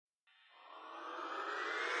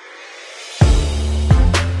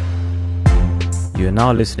You are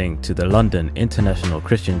now listening to the London International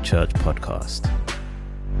Christian Church podcast.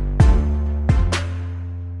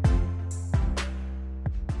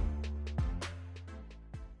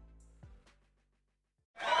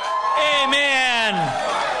 Amen.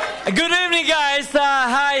 Good evening, guys.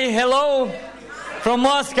 Hi, hello from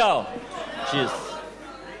Moscow. Cheers.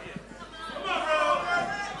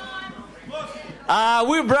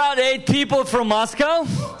 We brought 8 people from Moscow,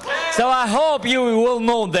 so I hope you will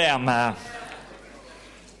know them.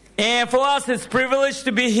 And for us, it's a privilege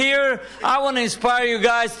to be here. I want to inspire you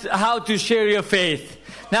guys how to share your faith.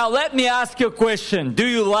 Now, let me ask you a question. Do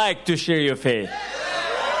you like to share your faith?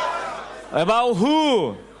 About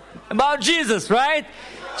who? About Jesus, right?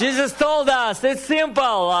 Jesus told us, it's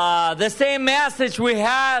simple. The same message we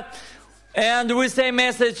had, and with the same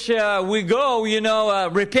message we go,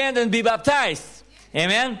 repent and be baptized.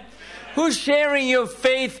 Amen? Who's sharing your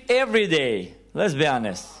faith every day? Let's be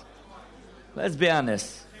honest. Let's be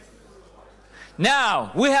honest.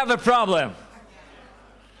 Now, we have a problem.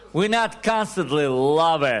 We not constantly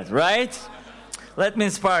love it, right? Let me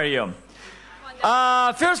inspire you.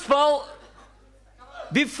 First of all,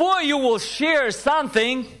 before you will share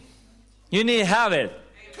something, you need to have it.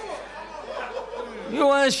 You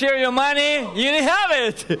want to share your money? You need to have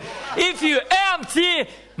it. If you're empty,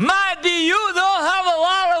 might be you don't have a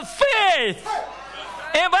lot of faith.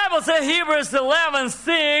 And the Bible says, Hebrews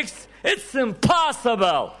 11:6, it's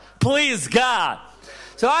impossible. Please God.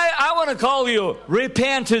 So I want to call you,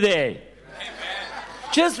 repent today. Amen.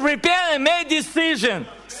 Just repent and make decision.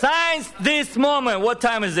 Signs this moment. What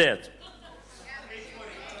time is it?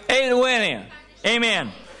 8:20.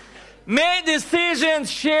 Amen. Make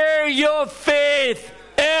decisions, share your faith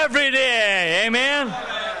every day. Amen.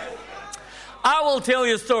 I will tell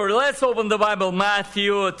you a story. Let's open the Bible,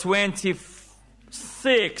 Matthew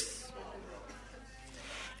 26.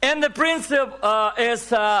 And the principle is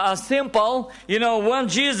simple. When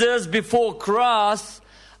Jesus, before cross,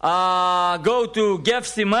 go to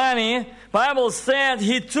Gethsemane, Bible said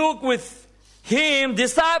he took with him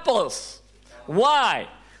disciples. Why?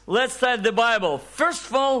 Let's study the Bible. First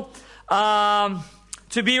of all,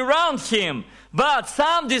 to be around him. But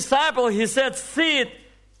some disciples, he said, sit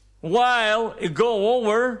while he go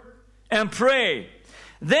over and pray.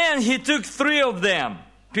 Then he took 3 of them,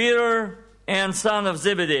 Peter and son of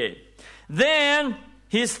Zebedee. Then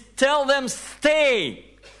he tell them, stay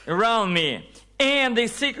around me. And the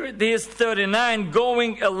secret is 39,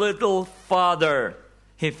 going a little farther.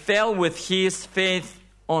 He fell with his face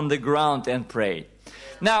on the ground and prayed.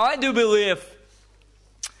 Now, I do believe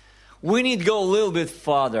we need to go a little bit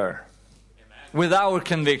farther with our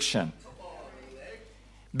conviction.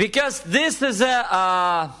 Because this is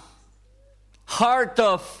a heart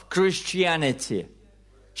of Christianity,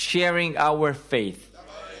 sharing our faith.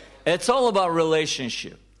 It's all about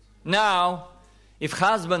relationship. Now, if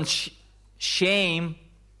husband shame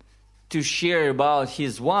to share about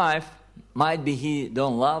his wife, might be he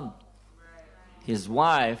don't love his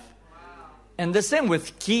wife. And the same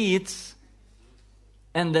with kids.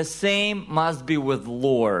 And the same must be with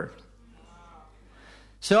Lord.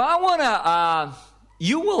 So I want to,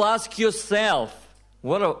 you will ask yourself,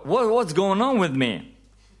 what's going on with me?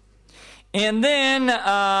 And then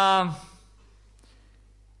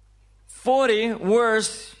 40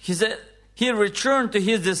 verse, he said, he returned to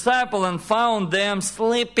his disciple and found them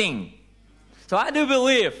sleeping. So I do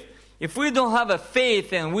believe, if we don't have a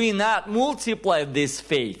faith and we not multiply this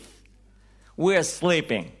faith, we are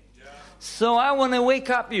sleeping. So I want to wake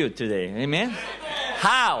up you today. Amen?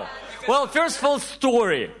 How? Well, first of all,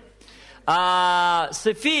 story.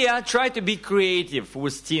 Sophia tried to be creative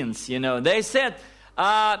with teens. They said,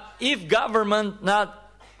 if government not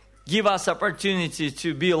give us opportunity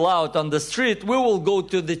to be allowed on the street, we will go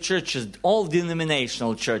to the churches, all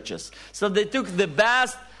denominational churches. So they took the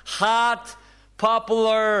best, hot,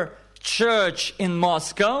 popular church in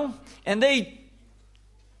Moscow, and they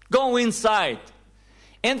go inside.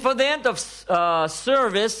 And for the end of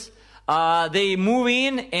service, they move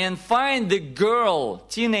in and find the girls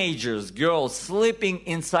sleeping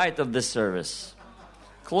inside of the service.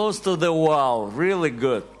 Close to the wall, really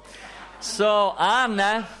good. So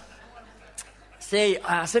Anna say,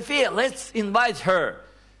 Sophia, let's invite her.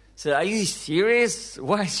 So, are you serious?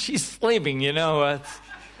 Why is she sleeping?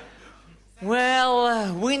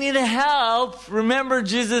 Well, we need help. Remember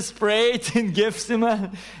Jesus prayed in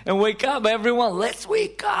Gethsemane and wake up everyone. Let's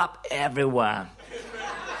wake up everyone.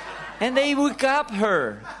 And they wake up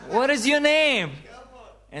her. What is your name?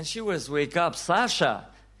 And she was, wake up, Sasha.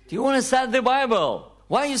 Do you want to study the Bible?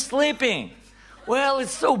 Why are you sleeping? Well,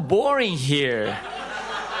 it's so boring here.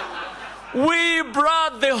 We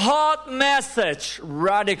brought the hot message,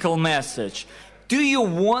 radical message. Do you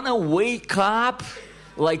want to wake up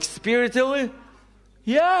like spiritually?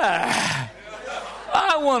 Yeah.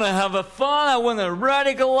 I want to have a fun. I want a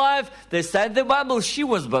radical life. They studied the Bible. She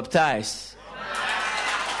was baptized.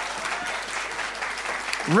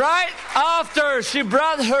 Right after she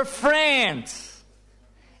brought her friends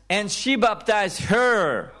and she baptized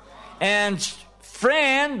her. And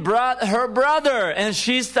friend brought her brother and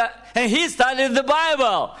he studied the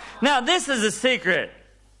Bible. Now this is a secret.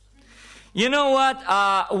 You know what?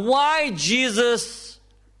 Why Jesus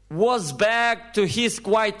was back to his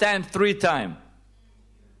quiet time 3 times?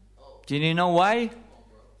 Do you know why?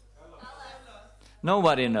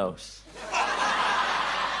 Nobody knows.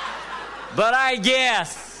 But I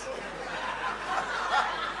guess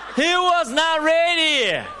he was not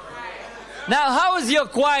ready. Now, how is your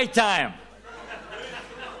quiet time?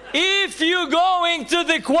 If you're going to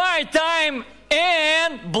the quiet time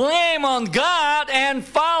and blame on God and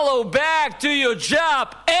follow back to your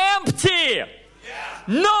job empty,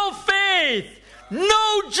 no faith,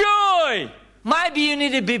 no joy, maybe you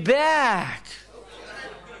need to be back.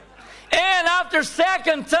 And after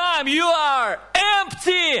second time you are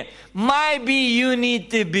empty, maybe you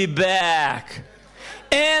need to be back.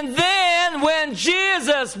 And then when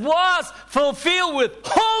Jesus was fulfilled with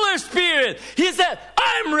Holy Spirit, he said,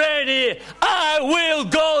 I'm ready. I will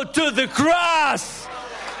go to the cross.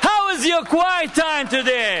 How is your quiet time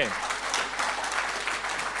today?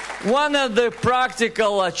 One of the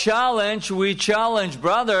practical challenge, we challenge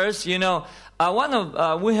brothers, we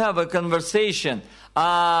have a conversation.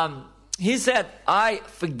 He said, I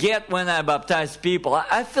forget when I baptize people.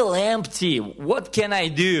 I feel empty. What can I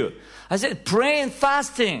do? I said, pray and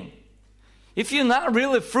fasting. If you're not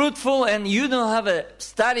really fruitful and you don't have a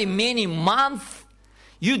study many months,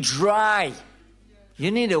 you dry.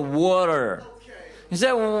 You need a water. He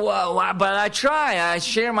said, well, but I try. I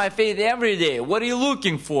share my faith every day. What are you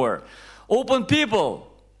looking for? Open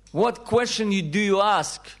people. What question do you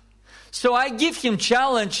ask? So I give him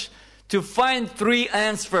challenge to find 3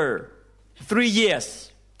 answers. 3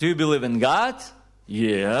 yes. Do you believe in God?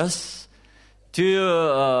 Yes. Do you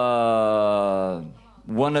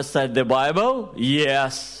want to study the Bible?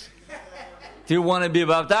 Yes. Do you want to be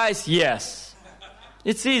baptized? Yes.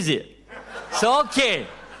 It's easy. So, okay.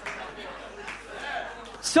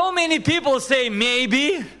 So many people say,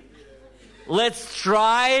 maybe. Let's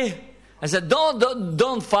try. I said,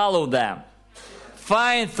 don't follow them.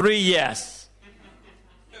 Find 3 yes.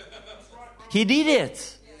 He did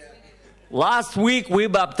it. Last week we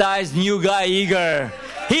baptized new guy Igor.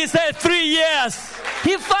 He said 3 yes.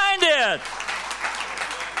 He find it.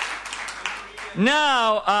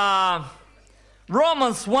 Now,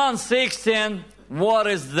 Romans 1:16. What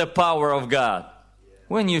is the power of God?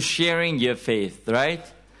 When you're sharing your faith, right?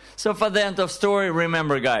 So for the end of story,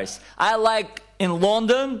 remember guys, I like in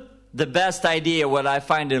London, the best idea what I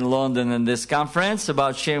find in London in this conference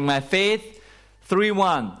about sharing my faith.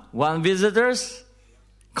 3-1. 1 visitors.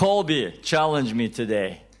 Colby challenged me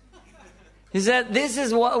today. He said, this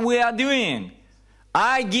is what we are doing.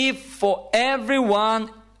 I give for everyone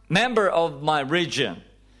member of my region.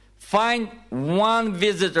 Find 1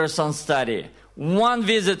 visitors on study. 1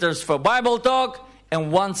 visitors for Bible talk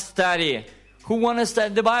and 1 study. Who want to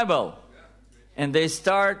study the Bible? And they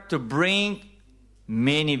start to bring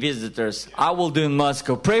many visitors. I will do in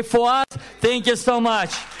Moscow. Pray for us. Thank you so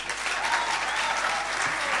much.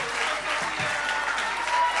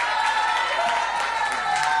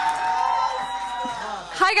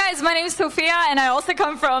 Hi guys, my name is Sofia and I also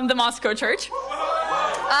come from the Moscow church.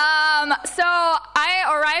 So I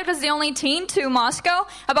arrived as the only teen to Moscow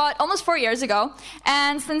about almost 4 years ago.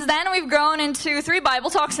 And since then we've grown into 3 Bible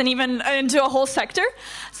talks and even into a whole sector.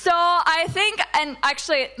 So I think, and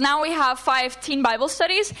actually now we have 5 teen Bible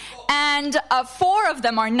studies and 4 of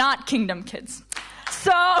them are not Kingdom Kids.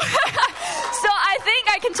 So I think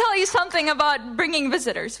I can tell you something about bringing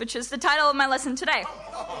visitors, which is the title of my lesson today.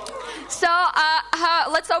 So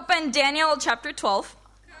let's open Daniel chapter 12.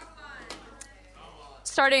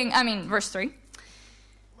 Verse 3.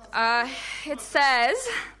 It says,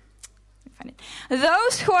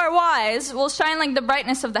 those who are wise will shine like the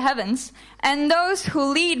brightness of the heavens, and those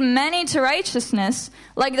who lead many to righteousness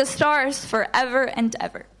like the stars forever and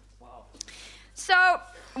ever. Wow. So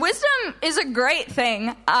wisdom is a great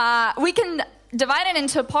thing. We can divide it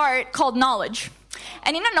into a part called knowledge.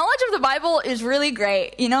 And knowledge of the Bible is really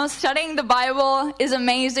great. Studying the Bible is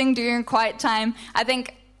amazing during your quiet time. I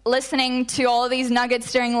think listening to all these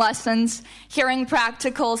nuggets during lessons, hearing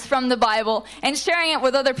practicals from the Bible, and sharing it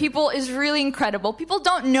with other people is really incredible. People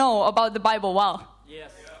don't know about the Bible well.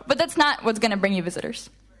 Yes. But that's not what's going to bring you visitors.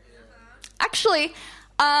 Actually,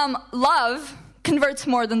 love converts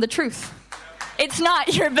more than the truth. It's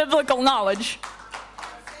not your biblical knowledge.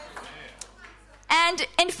 And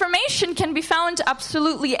information can be found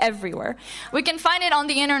absolutely everywhere. We can find it on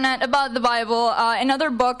the internet about the Bible, in other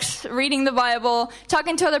books, reading the Bible,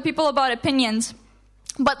 talking to other people about opinions.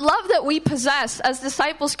 But love that we possess as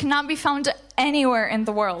disciples cannot be found anywhere in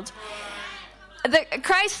the world. The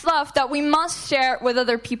Christ's love that we must share with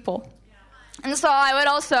other people. And so I would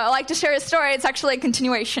also like to share a story. It's actually a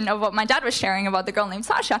continuation of what my dad was sharing about the girl named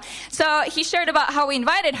Sasha. So he shared about how we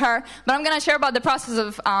invited her, but I'm going to share about the process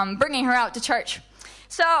of bringing her out to church.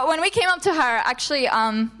 So when we came up to her, actually,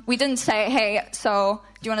 we didn't say, hey, so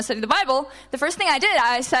do you want to study the Bible? The first thing I did,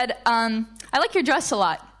 I said, I like your dress a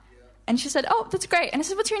lot. And she said, oh, that's great. And I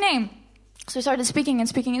said, what's your name? So we started speaking,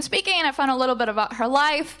 and I found a little bit about her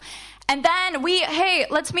life. And then hey,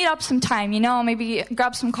 let's meet up sometime, maybe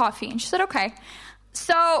grab some coffee. And she said, okay.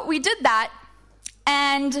 So we did that,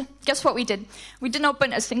 and guess what we did? We didn't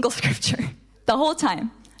open a single scripture the whole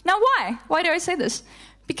time. Now why? Why do I say this?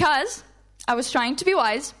 Because I was trying to be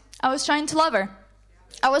wise. I was trying to love her.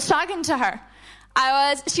 I was talking to her.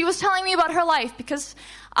 She was telling me about her life because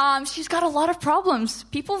she's got a lot of problems.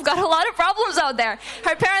 People have got a lot of problems out there.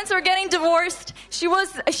 Her parents were getting divorced. She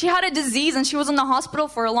had a disease and she was in the hospital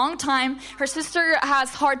for a long time. Her sister has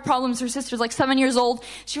heart problems. Her sister's like 7 years old.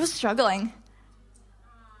 She was struggling.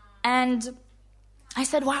 And I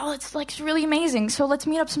said, wow, it's really amazing. So let's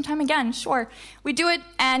meet up sometime again. Sure. We do it.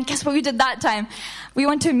 And guess what we did that time? We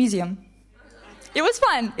went to a museum. It was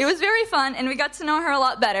fun. It was very fun. And we got to know her a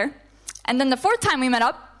lot better. And then the fourth time we met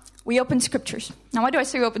up, we opened scriptures. Now, why do I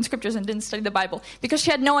say we opened scriptures and didn't study the Bible? Because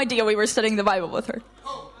she had no idea we were studying the Bible with her.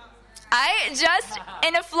 I just,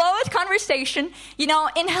 in a flow of conversation,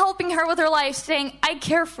 in helping her with her life, saying, I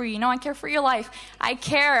care for you, I care for your life. I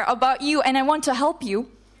care about you, and I want to help you.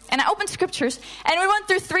 And I opened scriptures, and we went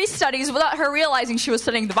through 3 studies without her realizing she was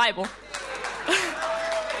studying the Bible.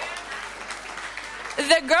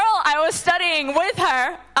 The girl I was studying with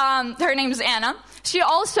her, her name's Anna.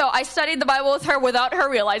 I studied the Bible with her without her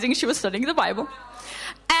realizing she was studying the Bible.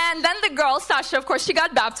 And then the girl, Sasha, of course, she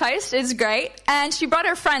got baptized. It's great. And she brought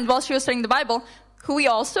her friend while she was studying the Bible, who we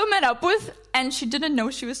also met up with, and she didn't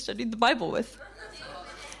know she was studying the Bible with.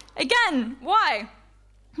 Again, why?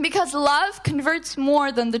 Because love converts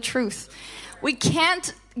more than the truth. We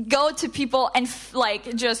can't go to people and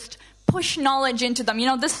just push knowledge into them.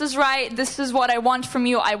 This is right. This is what I want from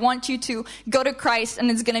you. I want you to go to Christ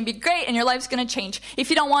and it's going to be great and your life's going to change. If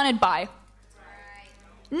you don't want it, bye.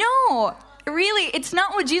 No, really, it's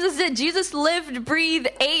not what Jesus did. Jesus lived, breathed,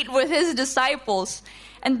 ate with his disciples.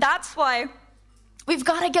 And that's why we've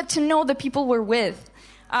got to get to know the people we're with.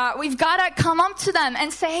 We've got to come up to them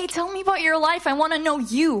and say, hey, tell me about your life. I want to know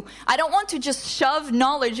you. I don't want to just shove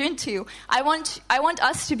knowledge into you. I want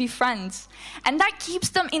us to be friends. And that keeps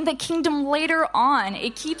them in the kingdom later on.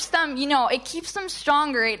 It keeps them, it keeps them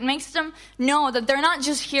stronger. It makes them know that they're not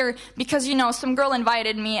just here because, some girl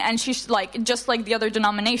invited me and she's just like the other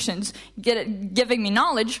denominations, giving me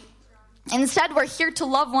knowledge. Instead, we're here to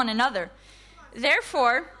love one another.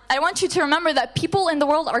 Therefore, I want you to remember that people in the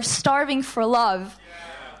world are starving for love.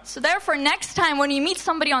 So therefore, next time when you meet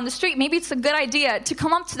somebody on the street, maybe it's a good idea to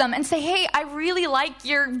come up to them and say, hey, I really like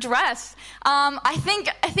your dress. I think,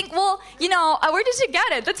 well, where did you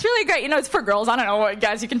get it? That's really great. It's for girls. I don't know what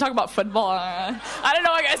guys, you can talk about football. I don't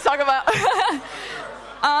know what guys talk about.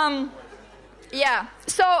 Yeah,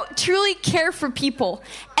 so truly care for people.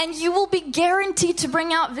 And you will be guaranteed to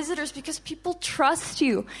bring out visitors because people trust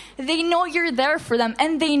you. They know you're there for them.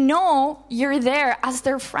 And they know you're there as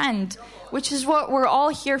their friend, which is what we're all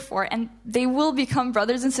here for. And they will become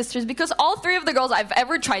brothers and sisters because all 3 of the girls I've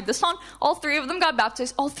ever tried this on, all 3 of them got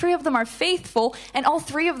baptized, all 3 of them are faithful, and all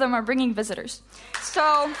 3 of them are bringing visitors.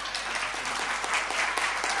 So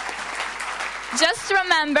just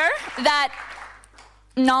remember that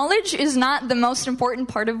knowledge is not the most important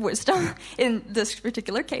part of wisdom in this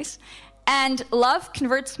particular case. And love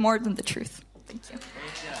converts more than the truth. Thank you.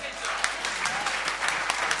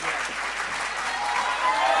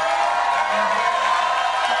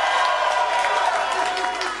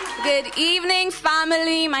 Good evening,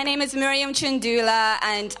 family. My name is Miriam Chundula,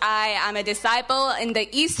 and I am a disciple in the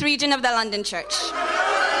East region of the London Church.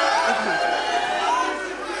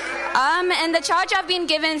 And the charge I've been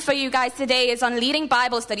given for you guys today is on leading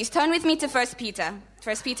Bible studies. Turn with me to 1 Peter.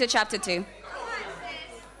 1 Peter chapter 2.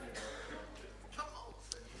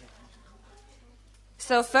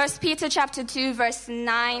 So 1 Peter chapter 2, verse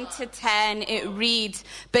 9 to 10, it reads,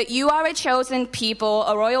 "But you are a chosen people,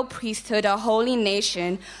 a royal priesthood, a holy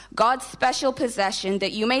nation, God's special possession,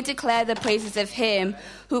 that you may declare the praises of him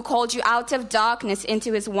who called you out of darkness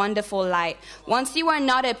into his wonderful light. Once you were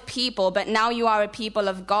not a people, but now you are a people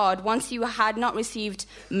of God. Once you had not received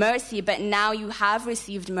mercy, but now you have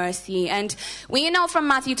received mercy." And we know from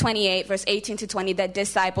Matthew 28, verse 18 to 20, that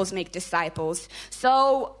disciples make disciples.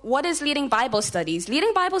 So what is leading Bible studies?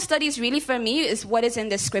 Leading Bible studies really for me is what is in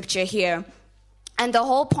the scripture here. And the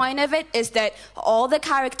whole point of it is that all the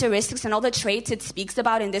characteristics and all the traits it speaks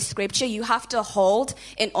about in this scripture, you have to hold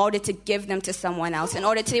in order to give them to someone else, in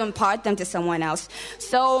order to impart them to someone else.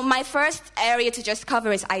 So my first area to just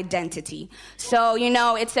cover is identity. So,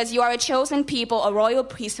 it says you are a chosen people, a royal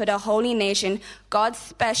priesthood, a holy nation, God's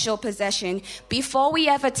special possession. Before we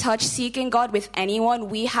ever touch seeking God with anyone,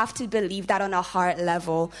 we have to believe that on a heart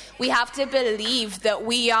level. We have to believe that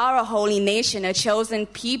we are a holy nation, a chosen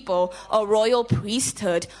people, a royal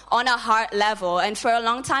priesthood on a heart level. And for a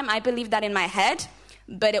long time, I believed that in my head,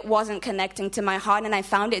 but it wasn't connecting to my heart, and I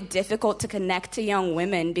found it difficult to connect to young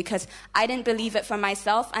women because I didn't believe it for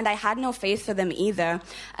myself, and I had no faith for them either.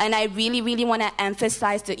 And I really, really want to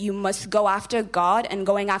emphasize that you must go after God and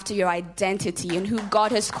going after your identity and who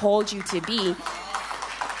God has called you to be.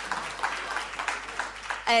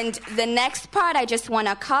 And the next part I just want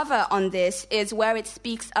to cover on this is where it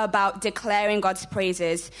speaks about declaring God's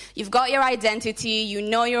praises. You've got your identity, you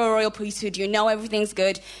know you're a royal priesthood, you know everything's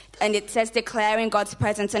good, and it says declaring God's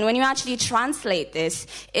presence. And when you actually translate this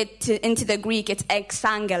into the Greek, it's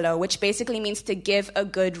exangelo, which basically means to give a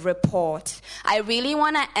good report. I really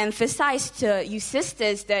want to emphasize to you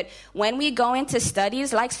sisters that when we go into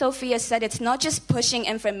studies, like Sophia said, it's not just pushing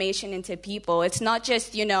information into people. It's not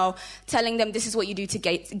just, telling them this is what you do to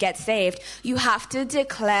get saved. You have to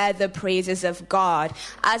declare the praises of God.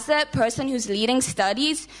 As a person who's leading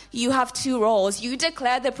studies, you have two roles. You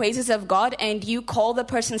declare the praises of God, and you call the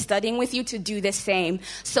person studying with you to do the same.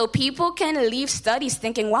 So people can leave studies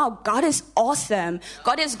thinking, wow, God is awesome.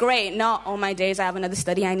 God is great. No, oh my days, I have another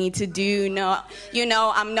study I need to do. No,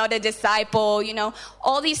 I'm not a disciple.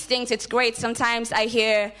 All these things, it's great. Sometimes I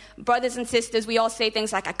hear brothers and sisters, we all say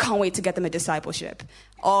things like, I can't wait to get them a discipleship.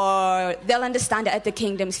 Or they'll understand it at the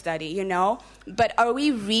kingdom study, But are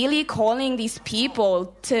we really calling these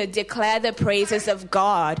people to declare the praises of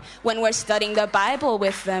God when we're studying the Bible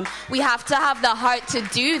with them? We have to have the heart to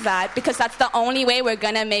do that, because that's the only way we're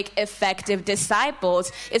going to make effective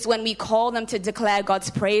disciples, is when we call them to declare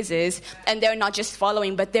God's praises, and they're not just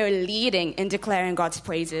following, but they're leading in declaring God's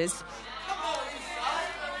praises.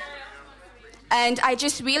 And I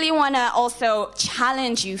just really want to also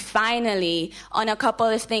challenge you finally on a couple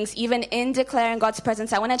of things. Even in declaring God's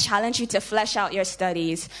presence, I want to challenge you to flesh out your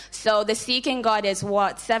studies. So the seeking God is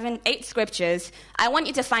 8 scriptures. I want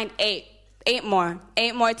you to find 8 more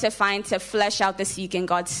to find to flesh out the seeking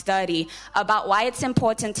God study about why it's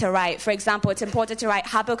important to write. For example, it's important to write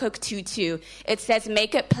Habakkuk 2:2. It says,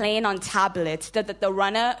 make it plain on tablets, that the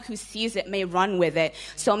runner who sees it may run with it.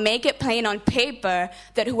 So make it plain on paper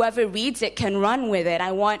that whoever reads it can run with it.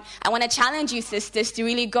 I want to challenge you, sisters, to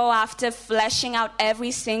really go after fleshing out every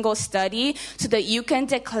single study so that you can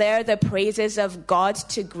declare the praises of God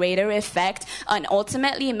to greater effect and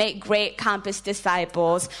ultimately make great campus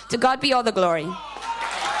disciples. To God be all the glory.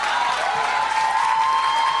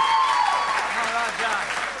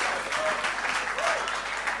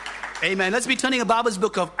 Amen. Let's be turning a Bible's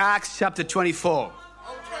book of Acts chapter 24.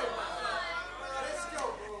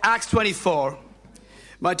 Acts 24.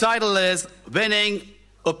 My title is Winning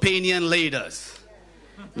Opinion Leaders.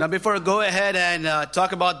 Now, before I go ahead and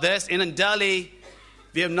talk about this, in Delhi,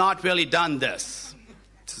 we have not really done this.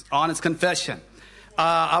 It's honest confession.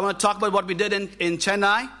 I want to talk about what we did in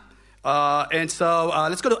Chennai. And so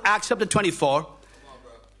let's go to Acts chapter 24,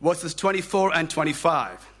 verses 24 and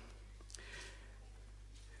 25.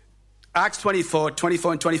 Acts 24,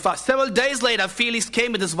 24 and 25. Several days later, Felix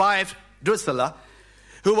came with his wife, Drusilla,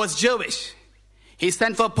 who was Jewish. He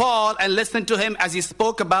sent for Paul and listened to him as he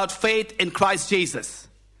spoke about faith in Christ Jesus.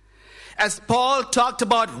 As Paul talked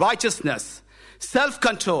about righteousness,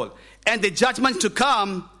 self-control, and the judgment to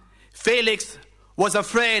come, Felix was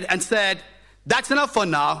afraid and said, "That's enough for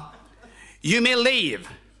now. You may leave.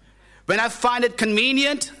 When I find it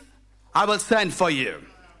convenient, I will send for you."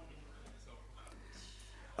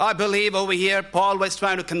 I believe over here, Paul was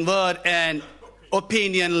trying to convert an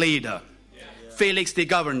opinion leader, Felix the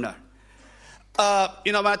governor.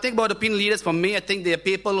 When I think about opinion leaders, for me, I think they are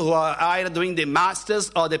people who are either doing the master's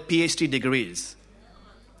or the PhD degrees.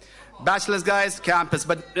 Bachelor's guys, campus,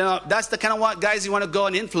 but that's the kind of guys you want to go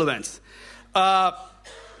and influence.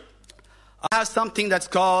 I have something that's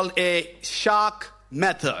called a shark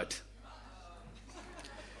method.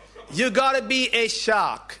 You got to be a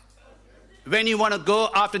shark when you want to go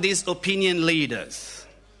after these opinion leaders.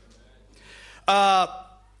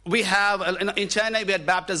 We have, in China, we had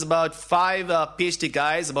baptized about 5 PhD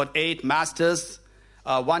guys, about 8 masters,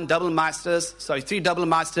 3 double masters,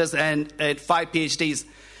 and 5 PhDs.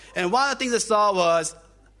 And one of the things I saw was,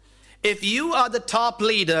 if you are the top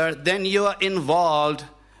leader, then you are involved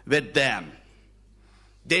with them.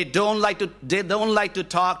 They don't like to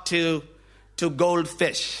talk to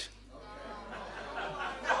goldfish.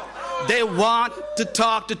 They want to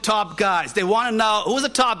talk to top guys. They want to know who's the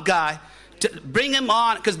top guy. To bring him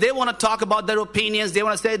on, because they want to talk about their opinions. They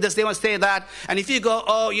want to say this, they want to say that. And if you go,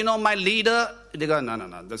 oh, you know, my leader, they go, no,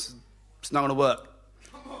 it's not going to work.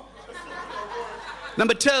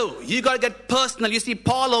 Number 2, you got to get personal. You see,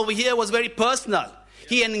 Paul over here was very personal.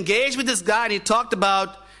 He engaged with this guy and he talked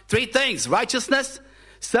about 3 things: righteousness,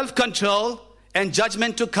 self-control, and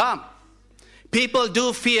judgment to come. People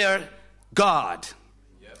do fear God.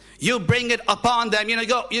 Yep. You bring it upon them. You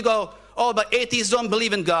go, oh, but atheists don't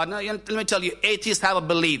believe in God. No, let me tell you, atheists have a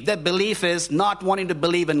belief. Their belief is not wanting to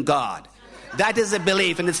believe in God. That is a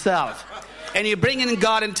belief in itself. And you bring in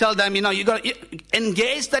God and tell them, you got to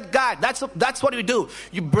engage that guy. That's what you do.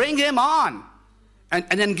 You bring him on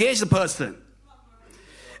and engage the person.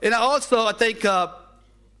 And also, I think one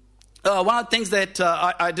of the things that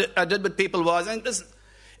I did with people was, and this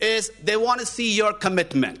is, they want to see your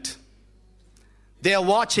commitment. They are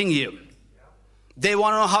watching you. They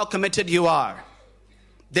want to know how committed you are.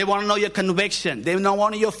 They want to know your conviction. They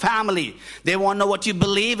want to know your family. They want to know what you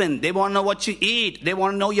believe in. They want to know what you eat. They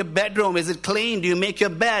want to know your bedroom. Is it clean? Do you make your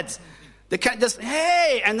beds? They can't just,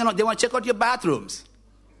 hey, and then they want to check out your bathrooms.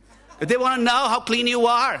 They want to know how clean you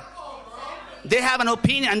are. They have an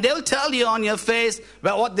opinion, and they'll tell you on your face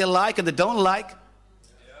about what they like and they don't like.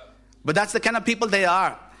 But that's the kind of people they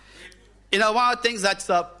are. One of the things that's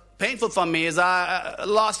painful for me is I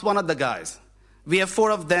lost one of the guys. We have 4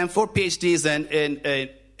 of them, 4 PhDs, in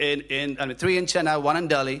 3 in Chennai, 1 in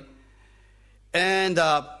Delhi. And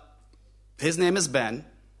his name is Ben.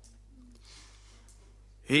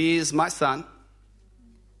 He's my son.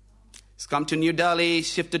 He's come to New Delhi,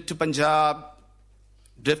 shifted to Punjab,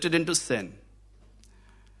 drifted into sin.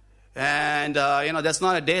 And, there's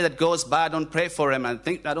not a day that goes by I don't pray for him. I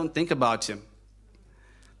don't think about him.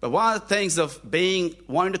 But one of the things of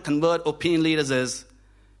wanting to convert opinion leaders is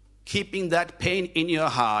keeping that pain in your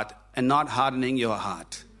heart and not hardening your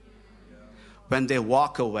heart. When they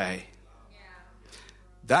walk away,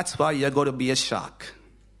 that's why you're going to be a shark.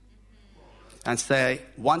 And say,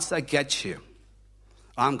 once I get you,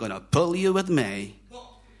 I'm going to pull you with me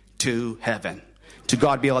to heaven. To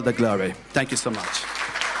God be all the glory. Thank you so much.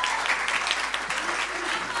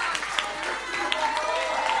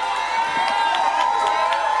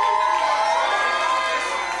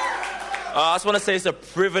 I just want to say it's a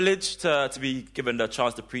privilege to be given the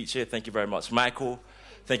chance to preach here. Thank you very much, Michael.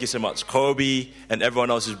 Thank you so much, Kobe, and everyone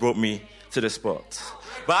else who's brought me to this spot.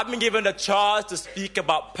 But I've been given the chance to speak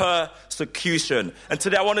about persecution. And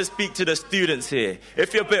today I want to speak to the students here.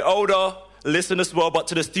 If you're a bit older, listen as well. But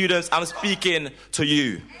to the students, I'm speaking to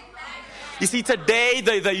you. You see, today,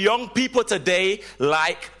 the young people today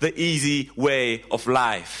like the easy way of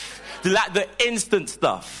life. They like the instant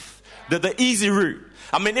stuff, the easy route.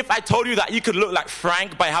 I mean, if I told you that you could look like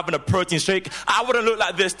Frank by having a protein shake, I wouldn't look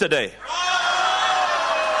like this today.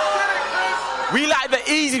 We like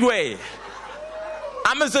the easy way.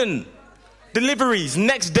 Amazon, deliveries,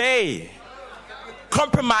 next day,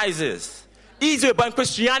 compromises. Easier, but in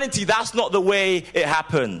Christianity, that's not the way it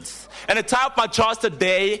happens. And the title of my charge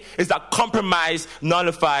today is that compromise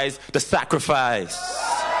nullifies the sacrifice.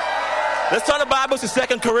 Let's turn the Bible to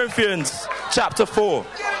 2 Corinthians chapter 4.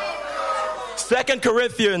 2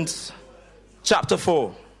 Corinthians chapter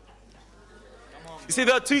 4. You see,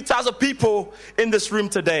 there are 2 types of people in this room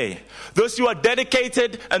today. Those who are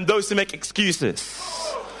dedicated and those who make excuses.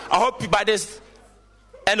 I hope by this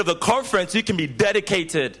end of the conference, you can be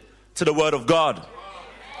dedicated to the Word of God.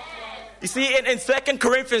 You see, in 2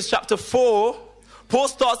 Corinthians chapter 4, Paul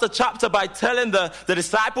starts the chapter by telling the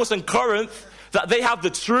disciples in Corinth that they have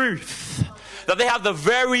the truth. That they have the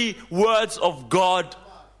very words of God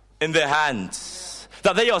in their hands,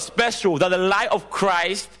 that they are special, that the light of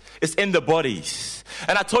Christ is in the bodies.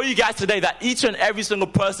 And I told you guys today that each and every single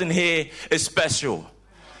person here is special.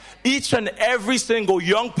 Each and every single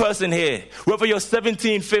young person here, whether you're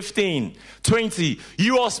 17, 15, 20,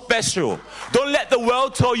 you are special. Don't let the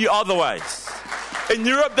world tell you otherwise. In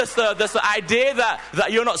Europe, there's the idea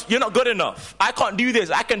that you're not good enough. I can't do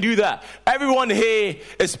this, I can do that. Everyone here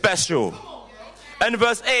is special. And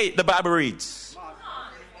verse 8, the Bible reads,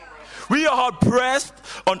 we are hard pressed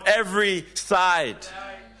on every side,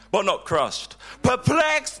 but not crushed.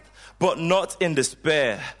 Perplexed, but not in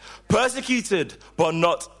despair. Persecuted, but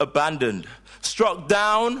not abandoned. Struck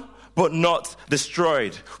down, but not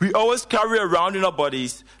destroyed. We always carry around in our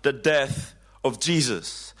bodies the death of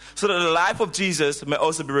Jesus, so that the life of Jesus may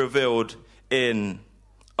also be revealed in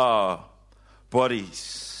our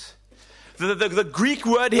bodies. The Greek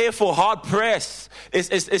word here for hard press is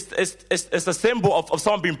a symbol of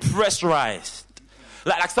someone being pressurized.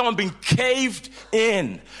 Like someone being caved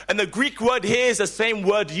in. And the Greek word here is the same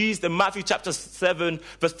word used in Matthew chapter 7,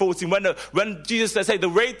 verse 14. When Jesus says, hey, the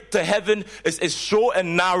way to heaven is short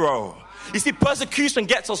and narrow. You see, persecution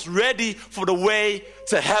gets us ready for the way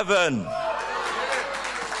to heaven.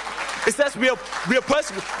 It says we are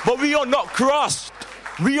persecuted, but we are not crushed.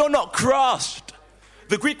 We are not crushed.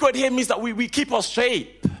 The Greek word here means that we keep our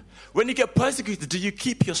shape. When you get persecuted, do you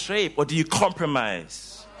keep your shape or do you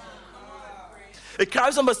compromise? It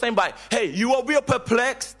carries on by saying, hey, we are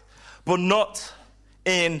perplexed, but not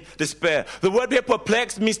in despair. The word here,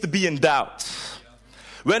 perplexed, means to be in doubt.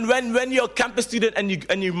 When you're a campus student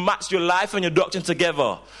and you match your life and your doctrine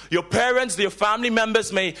together, your parents, your family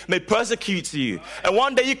members may persecute you. And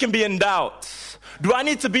one day you can be in doubt. Do I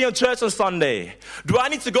need to be in church on Sunday? Do I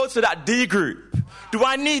need to go to that D group? Do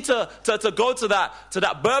I need to go to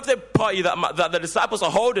that birthday party that the disciples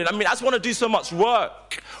are holding? I mean, I just want to do so much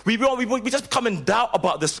work. We just come in doubt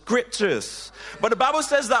about the scriptures. But the Bible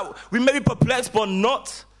says that we may be perplexed, but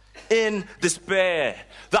not in despair.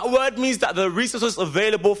 That word means that the resources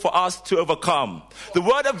available for us to overcome. The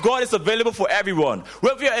word of God is available for everyone.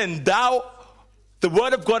 Whether you're in doubt, the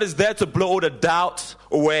word of God is there to blow all the doubt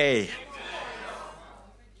away.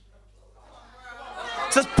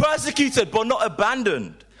 It says persecuted but not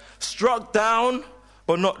abandoned, struck down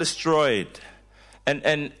but not destroyed.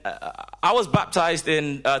 And I was baptized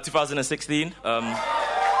in 2016, April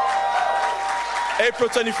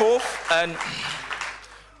 24th, and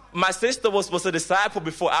my sister was a disciple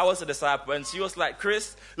before I was a disciple, and she was like,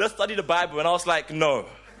 Chris, let's study the Bible, and I was like, no.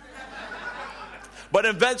 But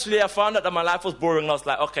eventually I found out that my life was boring, and I was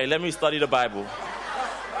like, okay, let me study the Bible.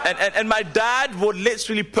 And my dad would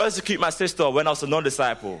literally persecute my sister when I was a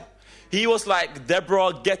non-disciple. He was like,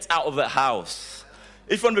 Deborah, get out of the house.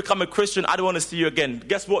 If you want to become a Christian, I don't want to see you again.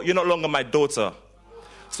 Guess what? You're no longer my daughter.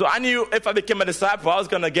 So I knew if I became a disciple, I was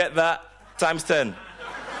going to get that times 10.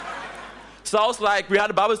 So I was like, we had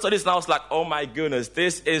a Bible studies, and I was like, oh my goodness,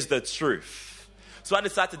 this is the truth. So I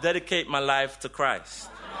decided to dedicate my life to Christ.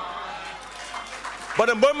 But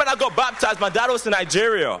the moment I got baptized, my dad was in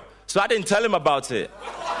Nigeria, so I didn't tell him about it.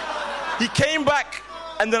 He came back,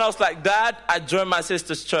 and then I was like, Dad, I joined my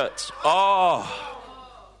sister's church. Oh,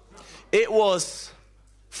 it was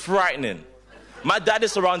frightening. My dad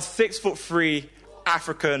is around 6'3"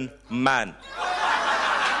 African man.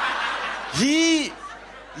 He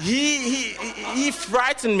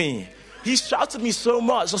frightened me. He shouted me so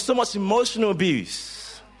much, so much emotional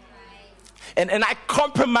abuse. And I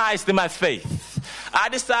compromised in my faith. I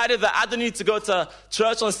decided that I don't need to go to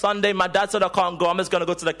church on Sunday. My dad said I can't go. I'm just going to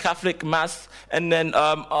go to the Catholic Mass. And then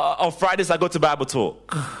on Fridays, I go to Bible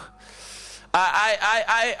talk.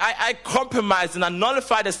 I compromised and I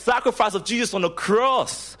nullified the sacrifice of Jesus on the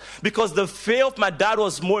cross because the faith of my dad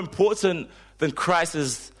was more important than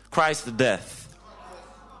Christ's death.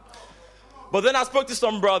 But then I spoke to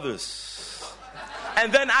some brothers.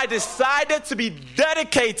 And then I decided to be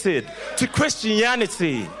dedicated to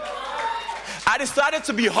Christianity. I decided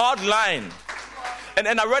to be hardline. And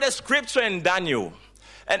I read a scripture in Daniel.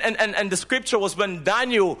 And the scripture was when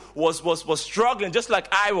Daniel was struggling just like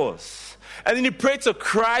I was. And then he prayed to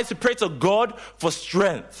Christ, he prayed to God for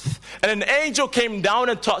strength. And an angel came down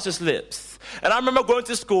and touched his lips. And I remember going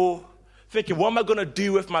to school thinking, what am I going to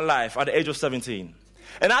do with my life at the age of 17?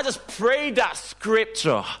 And I just prayed that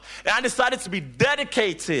scripture. And I decided to be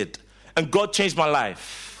dedicated. And God changed my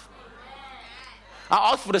life.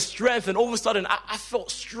 I asked for the strength, and all of a sudden, I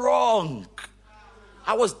felt strong.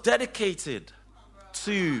 I was dedicated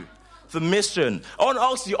to the mission. I want to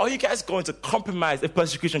ask you, are you guys going to compromise if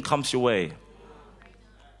persecution comes your way?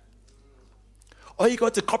 Are you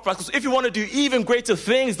going to compromise? Because if you want to do even greater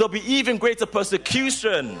things, there'll be even greater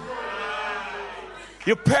persecution.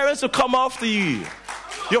 Your parents will come after you.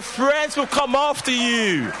 Your friends will come after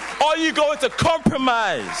you. Are you going to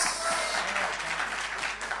compromise?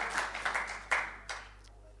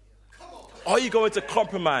 Are you going to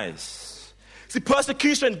compromise? See,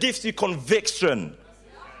 persecution gives you conviction.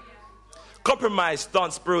 Compromise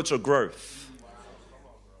stunts spiritual growth.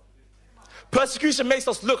 Persecution makes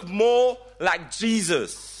us look more like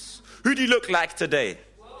Jesus, Who do you look like today?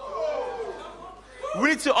 We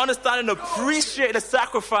need to understand and appreciate the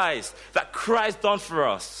sacrifice that Christ done for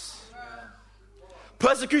us.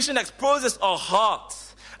 Persecution exposes our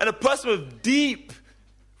hearts, and a person with deep-rooted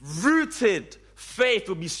faith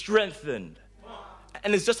will be strengthened.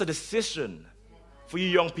 And it's just a decision for you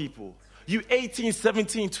young people. You 18,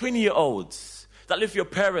 17, 20-year-olds that live with your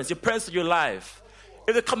parents of your life.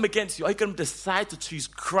 If they come against you, are you going to decide to choose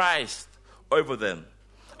Christ over them?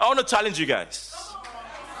 I want to challenge you guys.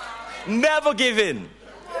 Never give in.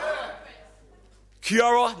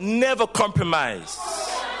 Kiara, never compromise.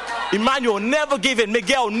 Emmanuel, never give in.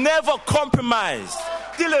 Miguel, never compromise.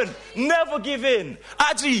 Dylan, never give in.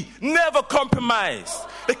 Aji, never compromise.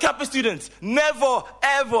 The campus students, never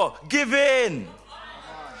ever give in.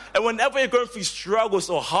 And whenever you're going through struggles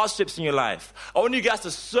or hardships in your life, I want you guys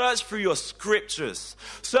to search through your scriptures.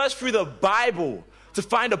 Search through the Bible to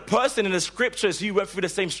find a person in the scriptures who went through the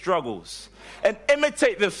same struggles. And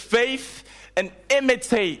imitate their faith and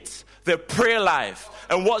imitate their prayer life.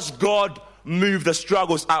 And watch God move the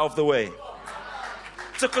struggles out of the way.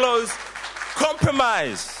 To close,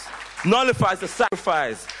 compromise nullifies the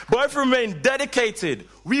sacrifice. But if we remain dedicated,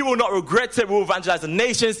 we will not regret it. We will evangelize the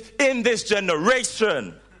nations in this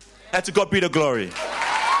generation. And to God be the glory.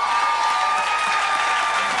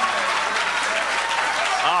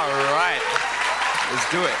 All right.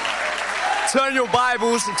 Let's do it. Turn your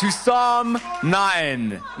Bibles to Psalm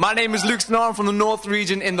 9. My name is Luke Snar. I'm from the North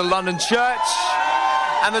region in the London Church.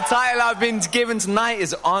 And the title I've been given tonight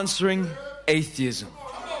is Answering Atheism.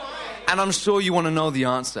 And I'm sure you want to know the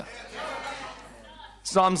answer.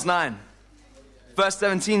 Psalms 9. Verse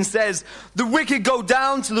 17 says, "The wicked go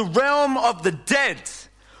down to the realm of the dead.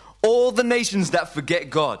 All the nations that forget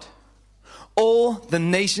God." All the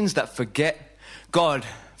nations that forget God.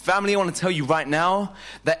 Family, I want to tell you right now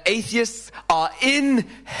that atheists are in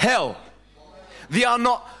hell. They are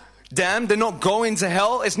not damned. They're not going to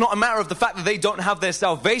hell. It's not a matter of the fact that they don't have their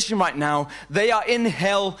salvation right now. They are in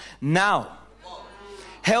hell now.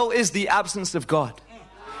 Hell is the absence of God.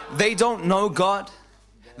 They don't know God.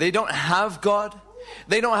 They don't have God.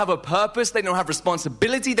 They don't have a purpose. They don't have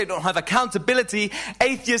responsibility. They don't have accountability.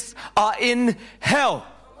 Atheists are in hell.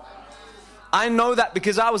 I know that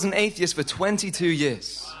because I was an atheist for 22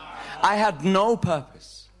 years. I had no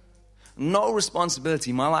purpose, no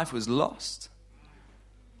responsibility. My life was lost.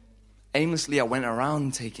 Aimlessly, I went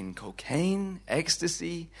around taking cocaine,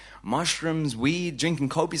 ecstasy, mushrooms, weed, drinking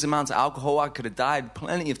copious amounts of alcohol. I could have died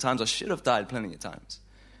plenty of times. I should have died plenty of times.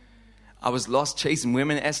 I was lost chasing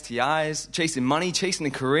women, STIs, chasing money, chasing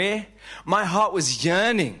a career. My heart was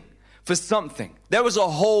yearning for something. There was a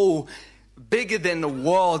hole bigger than the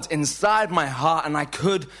world inside my heart, and I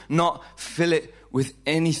could not fill it with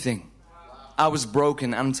anything. I was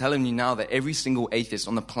broken. I'm telling you now that every single atheist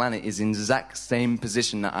on the planet is in the exact same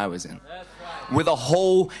position that I was in. With a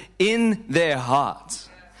hole in their heart.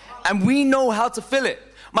 And we know how to fill it.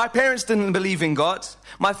 My parents didn't believe in God.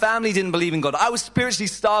 My family didn't believe in God. I was spiritually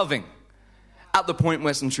starving at the point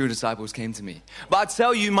where some true disciples came to me. But I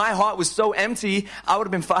tell you, my heart was so empty, I would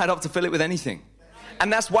have been fired up to fill it with anything.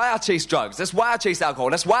 And that's why I chased drugs. That's why I chased alcohol.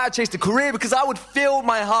 That's why I chased a career, because I would fill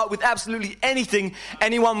my heart with absolutely anything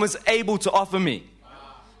anyone was able to offer me.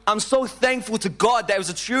 I'm so thankful to God that it was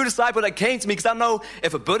a true disciple that came to me, because I know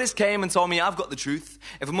if a Buddhist came and told me I've got the truth,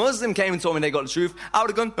 if a Muslim came and told me they got the truth, I would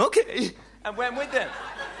have gone, okay, and went with them.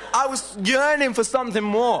 I was yearning for something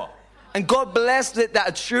more. And God blessed it that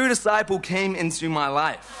a true disciple came into my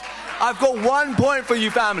life. I've got 1 point for you,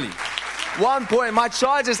 family. 1 point. My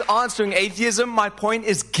charge is answering atheism. My point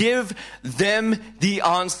is give them the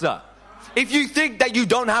answer. If you think that you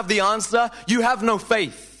don't have the answer, you have no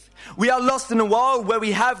faith. We are lost in a world where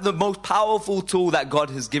we have the most powerful tool that God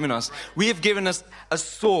has given us. We have given us a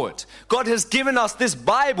sword. God has given us this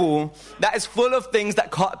Bible that is full of things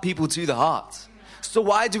that cut people to the heart. So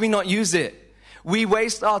why do we not use it? We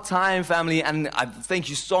waste our time, family, and I thank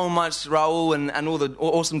you so much, Raul, and all the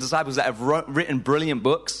awesome disciples that have written brilliant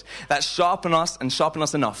books that sharpen us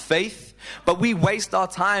in our faith. But we waste our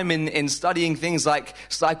time in studying things like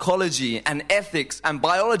psychology and ethics and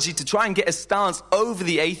biology to try and get a stance over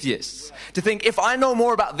the atheists. To think, if I know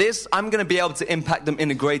more about this, I'm going to be able to impact them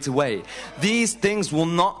in a greater way. These things will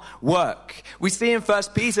not work. We see in 1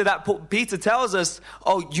 Peter that Peter tells us,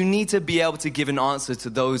 you need to be able to give an answer to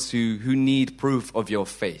those who need proof of your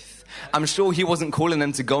faith. I'm sure he wasn't calling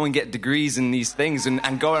them to go and get degrees in these things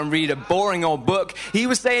and go and read a boring old book. He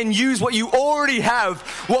was saying, use what you already have,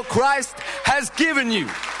 what Christ has given you.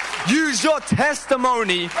 Use your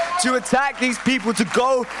testimony to attack these people, to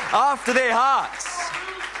go after their hearts.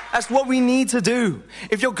 That's what we need to do.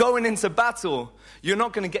 If you're going into battle, you're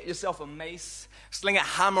not going to get yourself a mace, sling a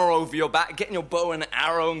hammer over your back, getting your bow and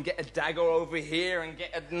arrow and get a dagger over here and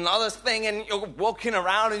get another thing, and you're walking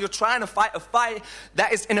around and you're trying to fight a fight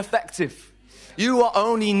that is ineffective. You are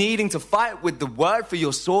only needing to fight with the word for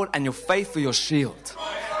your sword and your faith for your shield.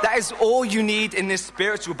 That is all you need in this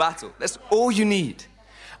spiritual battle. That's all you need.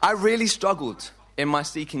 I really struggled in my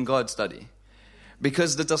seeking God study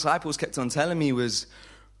because the disciples kept on telling me was,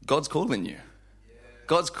 God's calling you.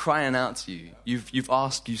 God's crying out to you. You've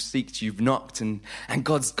asked, you've seeked, you've knocked, and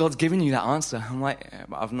God's giving you that answer. I'm like, yeah,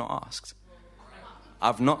 but I've not asked.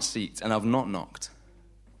 I've not seeked, and I've not knocked.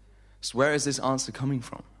 So where is this answer coming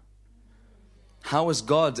from? How has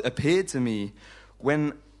God appeared to me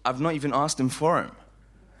when I've not even asked him for him?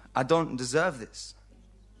 I don't deserve this.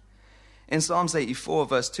 In Psalms 84,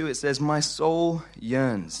 verse 2, it says, my soul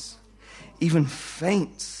yearns, even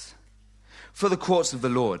faints, for the courts of the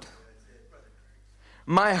Lord.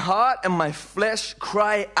 My heart and my flesh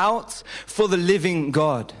cry out for the living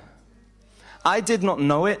God. I did not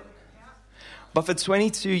know it, but for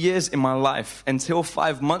 22 years in my life, until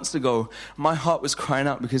 5 months ago, my heart was crying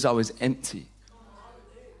out because I was empty.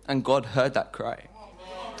 And God heard that cry.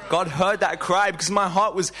 God heard that cry because my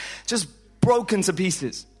heart was just broken to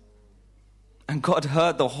pieces. And God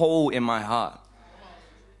heard the hole in my heart.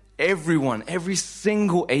 Every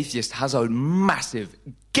single atheist has a massive,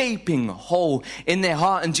 gaping hole in their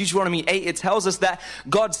heart. In Deuteronomy 8, it tells us that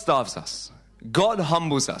God starves us. God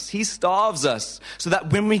humbles us. He starves us so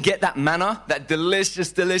that when we get that manna, that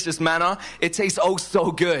delicious, delicious manna, it tastes oh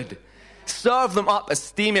so good. Serve them up a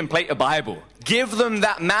steaming plate of Bible. Give them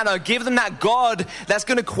that manna. Give them that God that's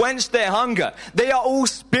going to quench their hunger. They are all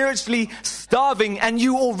spiritually starving, and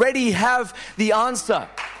you already have the answer.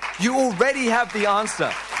 You already have the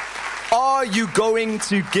answer. Are you going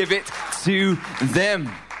to give it to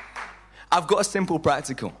them? I've got a simple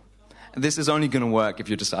practical. This is only going to work if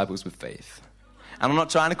you're disciples with faith. And I'm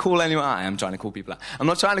not trying to call anyone out. I am trying to call people out. I'm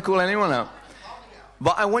not trying to call anyone out.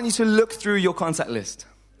 But I want you to look through your contact list.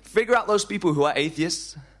 Figure out those people who are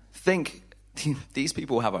atheists. Think, these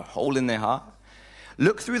people have a hole in their heart.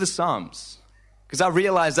 Look through the Psalms. Because I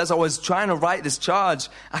realized as I was trying to write this charge,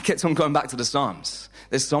 I kept on going back to the Psalms.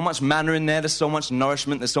 There's so much manna in there. There's so much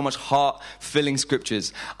nourishment. There's so much heart-filling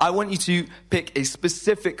scriptures. I want you to pick a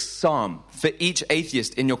specific psalm for each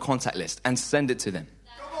atheist in your contact list and send it to them.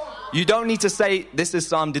 You don't need to say, this is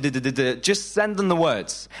Psalm da-da-da-da-da. Just send them the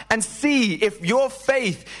words and see if your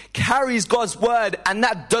faith carries God's word and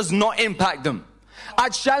that does not impact them. I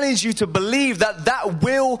challenge you to believe that that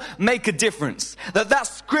will make a difference. That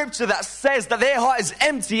scripture that says that their heart is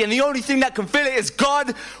empty and the only thing that can fill it is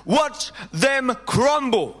God, watch them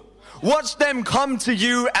crumble. Watch them come to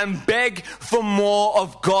you and beg for more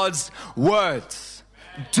of God's words.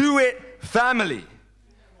 Do it, family.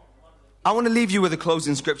 I want to leave you with a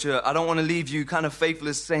closing scripture. I don't want to leave you kind of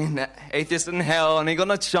faithless saying that atheists in hell and they got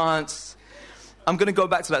no chance. I'm going to go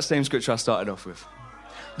back to that same scripture I started off with.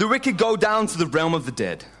 The wicked go down to the realm of the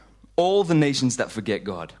dead, all the nations that forget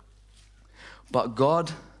God. But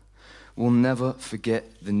God will never forget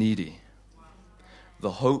the needy.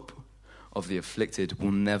 The hope of the afflicted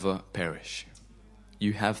will never perish.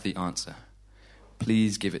 You have the answer.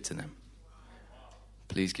 Please give it to them.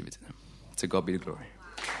 Please give it to them. To God be the glory.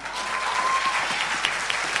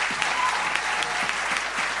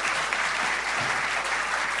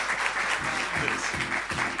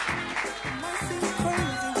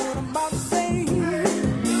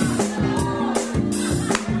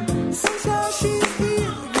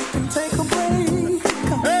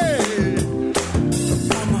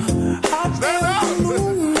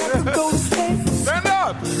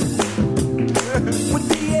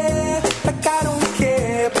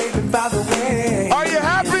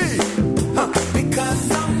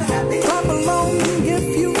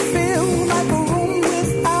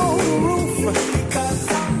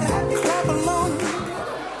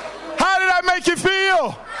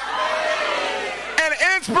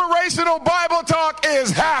 Bible Talk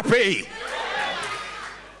is happy.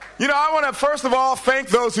 You know, I want to first of all thank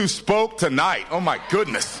those who spoke tonight. Oh my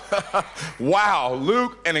goodness. Wow,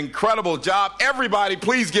 Luke, an incredible job. Everybody,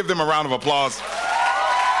 please give them a round of applause.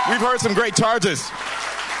 We've heard some great charges.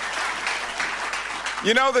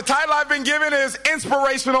 You know, the title I've been given is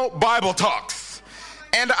Inspirational Bible Talks.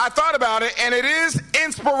 And I thought about it, and it is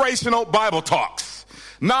Inspirational Bible Talks,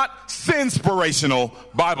 not Sinspirational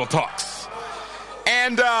Bible Talks.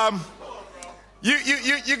 And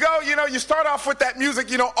you go, you know, you start off with that music.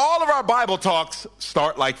 You know, all of our Bible talks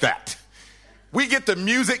start like that. We get the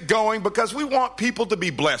music going because we want people to be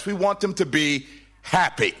blessed. We want them to be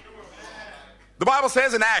happy. The Bible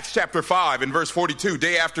says in Acts chapter 5 in verse 42,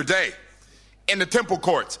 day after day, in the temple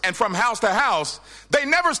courts and from house to house, they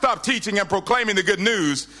never stopped teaching and proclaiming the good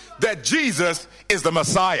news that Jesus is the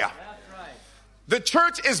Messiah. The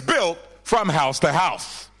church is built from house to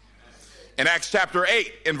house. In Acts chapter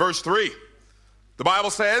 8 in verse 3, the Bible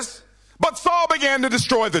says, but Saul began to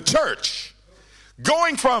destroy the church.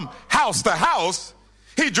 Going from house to house,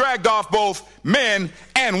 he dragged off both men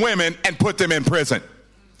and women and put them in prison.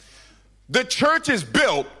 The church is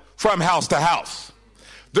built from house to house.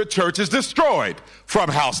 The church is destroyed from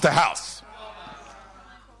house to house.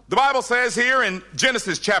 The Bible says here in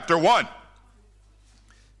Genesis chapter 1,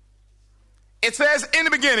 it says, in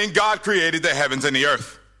the beginning, God created the heavens and the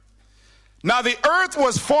earth. Now the earth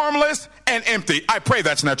was formless and empty. I pray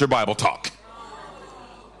that's not your Bible talk.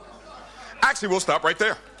 Actually, we'll stop right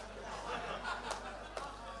there.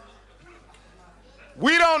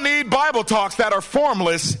 We don't need Bible talks that are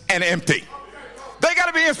formless and empty. They got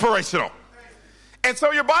to be inspirational. And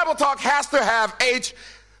so your Bible talk has to have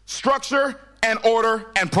structure and order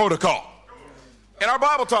and protocol. In our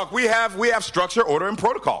Bible talk, we have structure, order, and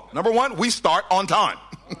protocol. Number one, we start on time.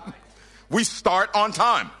 We start on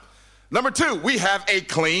time. Number two, we have a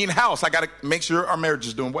clean house. I got to make sure our marriage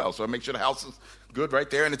is doing well, so I make sure the house is good right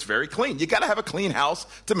there and it's very clean. You got to have a clean house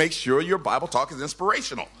to make sure your Bible talk is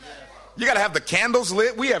inspirational. You got to have the candles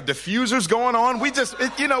lit. We have diffusers going on.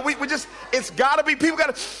 It's got to be, people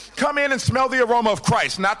got to come in and smell the aroma of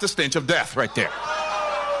Christ, not the stench of death right there.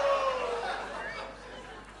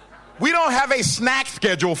 We don't have a snack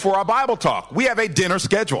schedule for our Bible talk. We have a dinner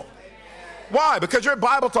schedule. Why? Because you're at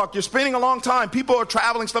Bible talk. You're spending a long time. People are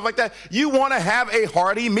traveling, stuff like that. You want to have a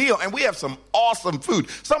hearty meal. And we have some awesome food.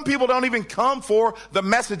 Some people don't even come for the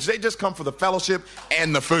message. They just come for the fellowship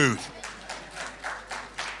and the food.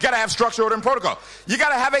 You got to have structure, order, and protocol. You got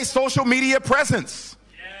to have a social media presence.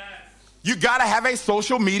 You got to have a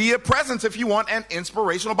social media presence if you want an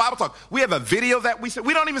inspirational Bible talk. We have a video that we send.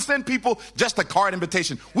 We don't even send people just a card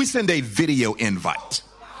invitation. We send a video invite.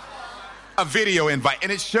 A video invite.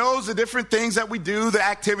 And it shows the different things that we do, the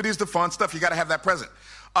activities, the fun stuff. You got to have that present.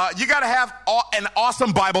 You got to have an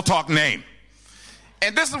awesome Bible talk name.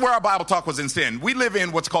 And this is where our Bible talk was in sin. We live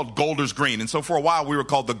in what's called Golders Green. And so for a while we were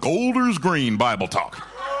called the Golders Green Bible Talk.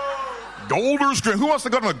 Golders Green. Who wants to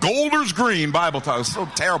go to the Golders Green Bible Talk? It's so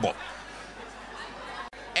terrible.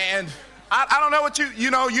 And I don't know what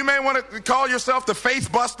you may want to call yourself the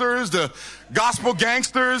Faith Busters, the Gospel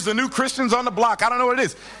Gangsters, the New Christians on the Block. I don't know what it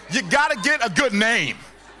is. You got to get a good name.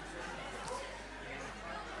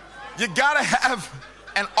 You got to have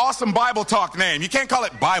an awesome Bible talk name. You can't call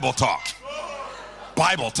it Bible Talk.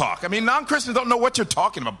 Bible Talk. I mean, non-Christians don't know what you're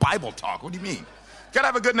talking about. Bible Talk. What do you mean? You got to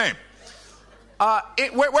have a good name.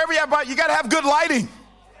 Wherever you have, you got to have good lighting.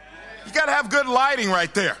 You got to have good lighting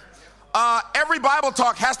right there. Every Bible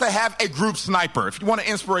talk has to have a group sniper if you want an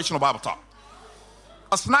inspirational Bible talk.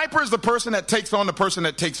 A sniper is the person that takes on the person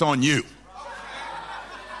that takes on you.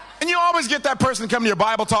 And you always get that person come to your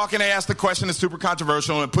Bible talk and they ask the question that's super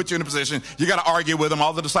controversial and put you in a position. You got to argue with them.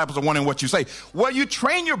 All the disciples are wondering what you say. Well, you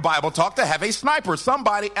train your Bible talk to have a sniper,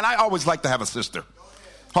 somebody, and I always like to have a sister.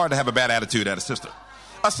 Hard to have a bad attitude at a sister.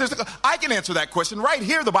 A sister, I can answer that question. Right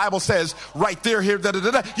here, the Bible says, right there, here,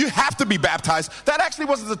 da-da-da-da. You have to be baptized. That actually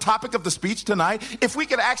wasn't the topic of the speech tonight. If we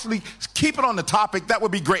could actually keep it on the topic, that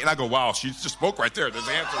would be great. And I go, wow, she just spoke right there. There's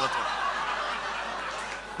the answer right there.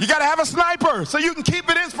 You got to have a sniper so you can keep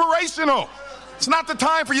it inspirational. It's not the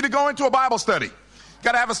time for you to go into a Bible study. You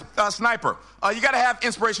got to have a sniper. You got to have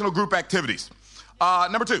inspirational group activities.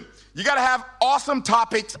 Number two, you got to have awesome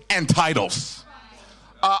topics and titles.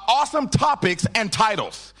 Awesome topics and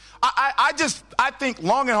titles. I think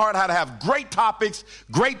long and hard how to have great topics,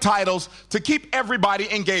 great titles to keep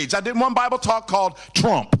everybody engaged. I did one Bible talk called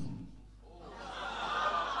Trump.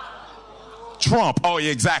 Trump. Oh,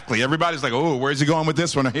 yeah, exactly. Everybody's like, oh, where's he going with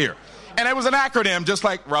this one or here? And it was an acronym, just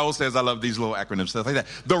like Raul says, I love these little acronyms, stuff like that.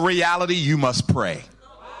 The reality you must pray.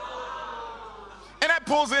 And that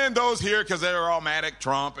pulls in those here because they're all mad at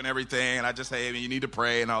Trump and everything. And I just say, hey, you need to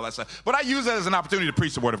pray and all that stuff. But I use that as an opportunity to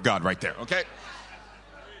preach the word of God right there, okay?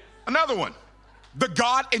 Another one, the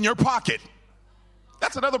God in your pocket.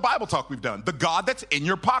 That's another Bible talk we've done. The God that's in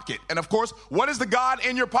your pocket. And of course, what is the God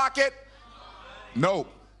in your pocket? No,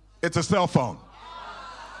 it's a cell phone.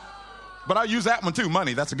 But I use that one too,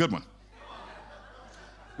 money. That's a good one.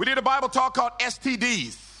 We did a Bible talk called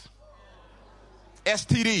STDs.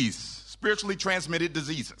 STDs. Spiritually transmitted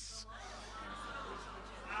diseases.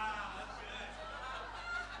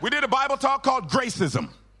 We did a Bible talk called Gracism.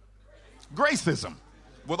 Gracism.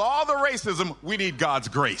 With all the racism, we need God's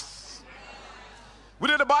grace. We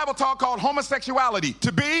did a Bible talk called Homosexuality,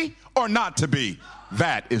 to be or not to be?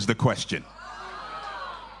 That is the question.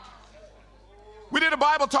 We did a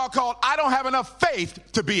Bible talk called I Don't Have Enough Faith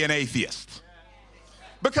to Be an Atheist.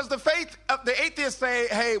 Because the atheists say,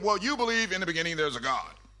 hey, well, you believe in the beginning there's a God.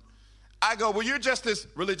 I go, well, you're just as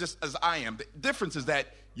religious as I am. The difference is that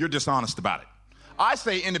you're dishonest about it. I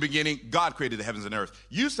say in the beginning, God created the heavens and earth.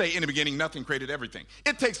 You say in the beginning, nothing created everything.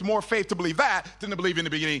 It takes more faith to believe that than to believe in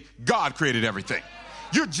the beginning, God created everything.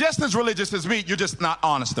 You're just as religious as me. You're just not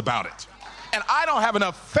honest about it. And I don't have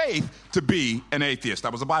enough faith to be an atheist.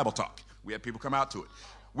 That was a Bible talk. We had people come out to it.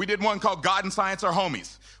 We did one called God and Science Are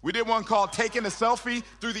Homies. We did one called Taking a Selfie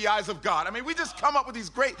Through the Eyes of God. I mean, we just come up with these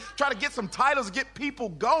great, try to get some titles, get people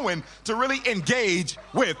going to really engage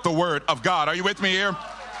with the Word of God. Are you with me here?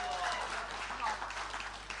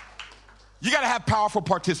 You got to have powerful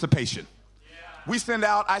participation.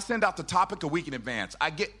 I send out the topic a week in advance. I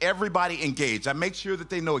get everybody engaged. I make sure that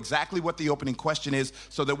they know exactly what the opening question is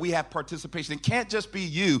so that we have participation. It can't just be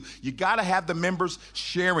you. You got to have the members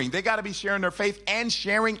sharing. They got to be sharing their faith and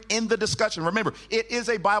sharing in the discussion. Remember, it is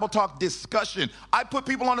a Bible talk discussion. I put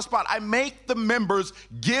people on the spot. I make the members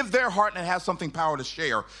give their heart and have something powerful to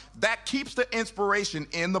share. That keeps the inspiration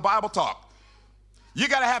in the Bible talk. You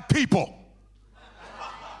got to have people.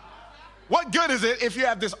 What good is it if you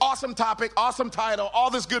have this awesome topic, awesome title, all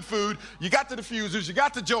this good food, you got the diffusers, you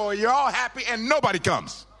got the joy, you're all happy, and nobody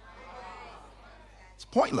comes? It's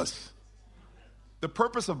pointless. The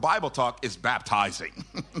purpose of Bible talk is baptizing.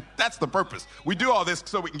 That's the purpose. We do all this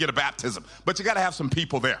so we can get a baptism, but you got to have some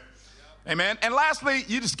people there. Amen. And lastly,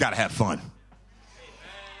 you just got to have fun.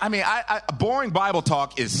 I mean, boring Bible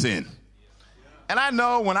talk is sin. And I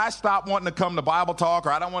know when I stop wanting to come to Bible talk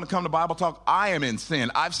or I don't want to come to Bible talk, I am in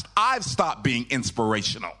sin. I've stopped being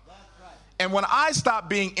inspirational. And when I stop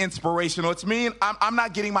being inspirational, it's mean I'm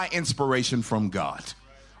not getting my inspiration from God.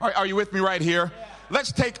 Are you with me right here?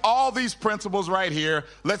 Let's take all these principles right here.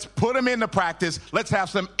 Let's put them into practice. Let's have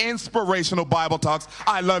some inspirational Bible talks.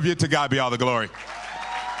 I love you. To God be all the glory.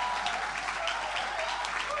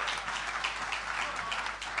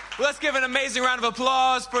 Let's give an amazing round of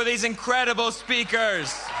applause for these incredible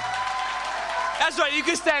speakers. That's right, you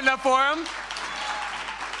can stand up for them.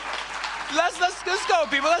 Let's go,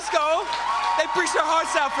 people, let's go. They preached their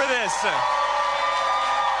hearts out for this.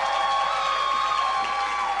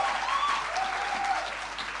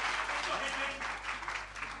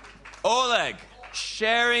 Oleg,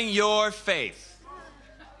 sharing your faith.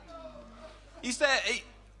 He said,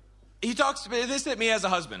 he talks, this hit me as a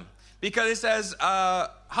husband. Because it says,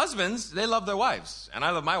 husbands, they love their wives, and I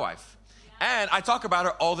love my wife. And I talk about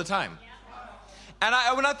her all the time. And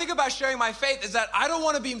when I think about sharing my faith, is that I don't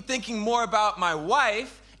want to be thinking more about my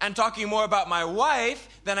wife and talking more about my wife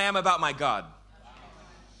than I am about my God.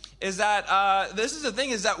 Is that, this is the thing,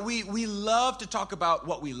 is that we love to talk about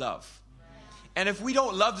what we love. And if we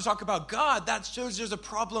don't love to talk about God, that shows there's a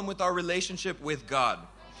problem with our relationship with God.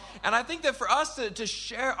 And I think that for us to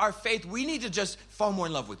share our faith, we need to just fall more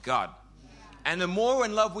in love with God. And the more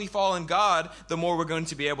in love we fall in God, the more we're going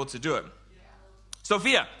to be able to do it.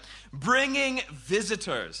 Sophia, bringing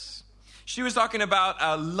visitors. She was talking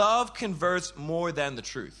about love converts more than the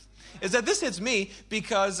truth. Is that this hits me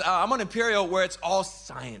because I'm on Imperial where it's all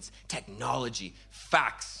science, technology,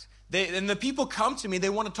 facts. And the people come to me, they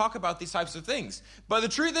want to talk about these types of things. But the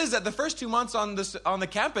truth is that the first 2 months on the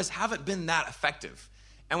campus haven't been that effective.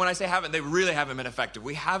 And when I say haven't, they really haven't been effective.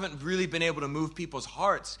 We haven't really been able to move people's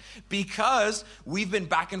hearts because we've been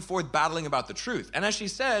back and forth battling about the truth. And as she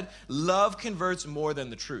said, love converts more than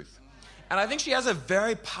the truth. And I think she has a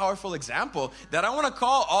very powerful example that I want to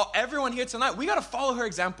call everyone here tonight. We got to follow her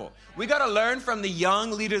example. We got to learn from the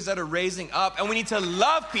young leaders that are raising up, and we need to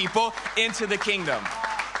love people into the kingdom.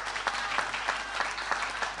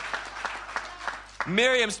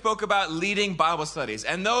 Miriam spoke about leading Bible studies,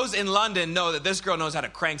 and those in London know that this girl knows how to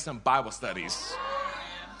crank some Bible studies.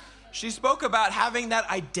 She spoke about having that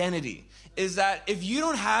identity, is that if you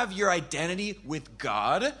don't have your identity with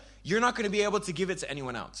God, you're not going to be able to give it to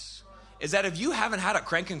anyone else. Is that if you haven't had a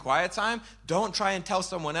crank and quiet time, don't try and tell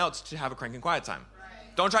someone else to have a crank and quiet time.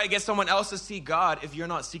 Don't try to get someone else to see God if you're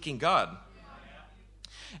not seeking God.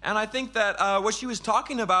 And I think that what she was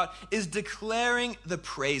talking about is declaring the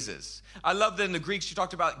praises. I love that in the Greek she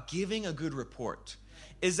talked about giving a good report.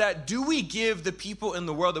 Is that, do we give the people in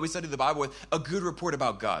the world that we study the Bible with a good report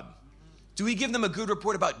about God? Do we give them a good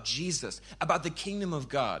report about Jesus, about the kingdom of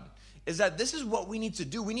God? Is that this is what we need to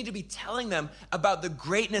do. We need to be telling them about the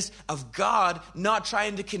greatness of God, not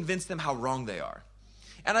trying to convince them how wrong they are.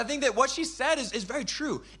 And I think that what she said is very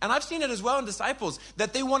true. And I've seen it as well in disciples,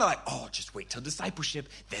 that they want to just wait till discipleship,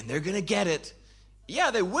 then they're going to get it. Yeah,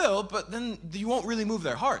 they will, but then you won't really move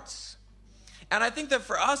their hearts. And I think that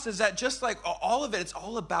for us is that just like all of it, it's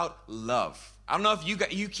all about love. I don't know if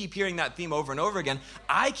you keep hearing that theme over and over again.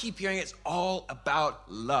 I keep hearing it's all about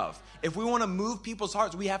love. If we want to move people's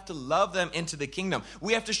hearts, we have to love them into the kingdom.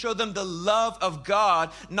 We have to show them the love of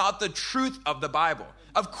God, not the truth of the Bible.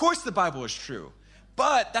 Of course the Bible is true,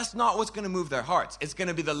 but that's not what's going to move their hearts. It's going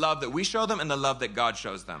to be the love that we show them and the love that God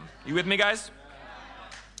shows them. You with me, guys?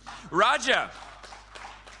 Raja,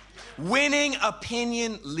 winning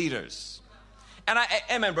opinion leaders. And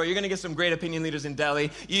amen, bro, you're going to get some great opinion leaders in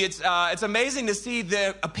Delhi. It's amazing to see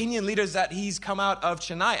the opinion leaders that he's come out of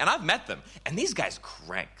Chennai. And I've met them. And these guys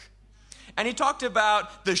crank. And he talked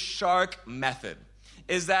about the shark method.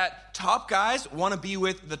 Is that top guys want to be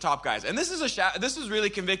with the top guys. And this is really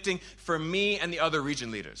convicting for me and the other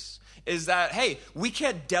region leaders. Is that, hey, we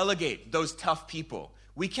can't delegate those tough people.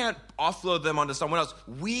 We can't offload them onto someone else.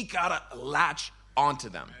 We got to latch onto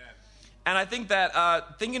them. And I think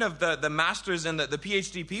that thinking of the masters and the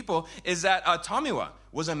PhD people is that Tomiwa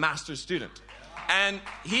was a master's student. And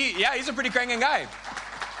he's a pretty cranking guy.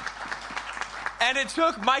 And it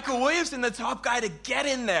took Michael Williamson, the top guy, to get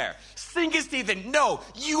in there. Sink his teeth in, no,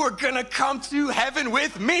 you are going to come to heaven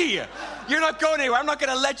with me. You're not going anywhere. I'm not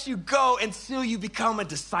going to let you go until you become a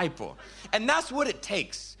disciple. And that's what it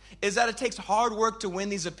takes, is that it takes hard work to win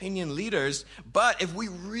these opinion leaders. But if we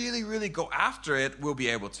really, really go after it, we'll be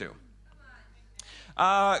able to.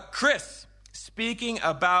 Chris, speaking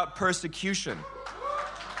about persecution.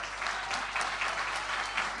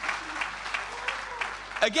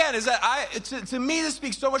 Again, is that to me this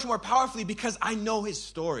speaks so much more powerfully because I know his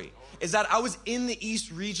story. Is that I was in the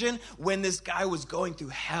East region when this guy was going through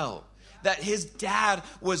hell. That his dad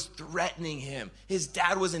was threatening him. His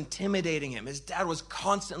dad was intimidating him. His dad was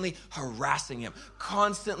constantly harassing him,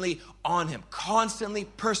 constantly on him, constantly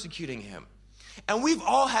persecuting him. And we've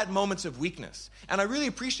all had moments of weakness. And I really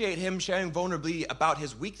appreciate him sharing vulnerably about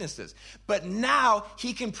his weaknesses. But now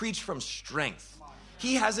he can preach from strength.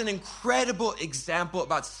 He has an incredible example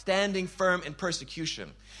about standing firm in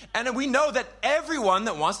persecution. And we know that everyone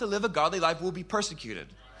that wants to live a godly life will be persecuted.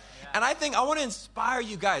 And I think I want to inspire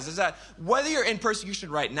you guys is that whether you're in persecution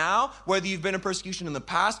right now, whether you've been in persecution in the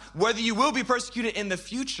past, whether you will be persecuted in the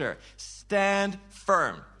future, stand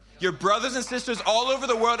firm. Your brothers and sisters all over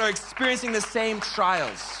the world are experiencing the same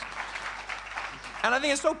trials. And I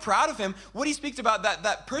think I'm so proud of him. What he speaks about,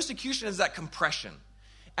 that persecution is that compression.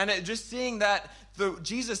 And just seeing that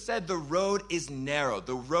Jesus said the road is narrow.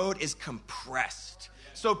 The road is compressed.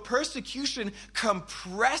 So persecution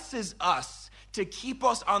compresses us to keep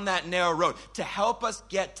us on that narrow road, to help us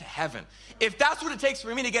get to heaven. If that's what it takes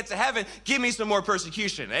for me to get to heaven, give me some more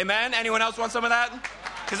persecution. Amen? Anyone else want some of that?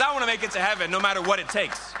 Because I want to make it to heaven no matter what it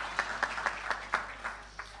takes.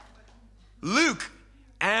 Luke,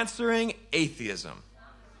 answering atheism.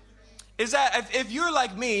 Is that if you're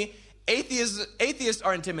like me, atheists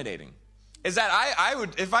are intimidating. Is that I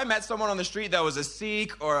would, if I met someone on the street that was a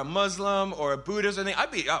Sikh or a Muslim or a Buddhist or anything, I'd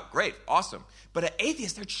be, oh, great, awesome. But an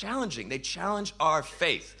atheist, they're challenging. They challenge our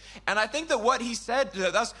faith. And I think that what he said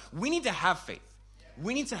to us, we need to have faith.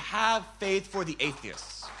 We need to have faith for the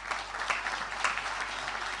atheists.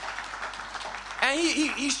 And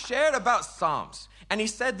he shared about Psalms. And he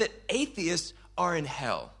said that atheists are in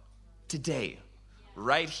hell today,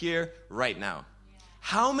 right here, right now.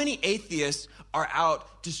 How many atheists are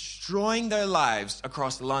out destroying their lives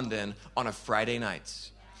across London on a Friday night?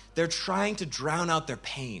 They're trying to drown out their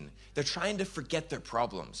pain. They're trying to forget their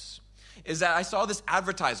problems. Is that I saw this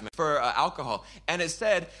advertisement for alcohol, and it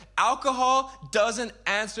said, alcohol doesn't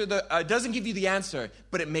give you the answer,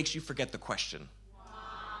 but it makes you forget the question.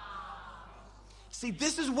 See,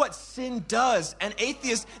 this is what sin does. And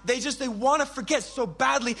atheists, they want to forget so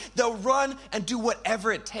badly, they'll run and do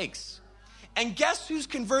whatever it takes. And guess who's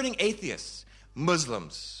converting atheists?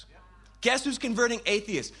 Muslims. Guess who's converting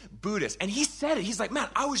atheists? Buddhists. And he said it. He's like, man,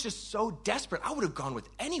 I was just so desperate. I would have gone with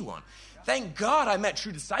anyone. Thank God I met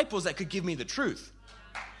true disciples that could give me the truth.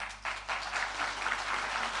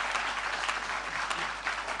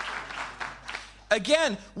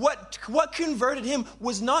 Again, what converted him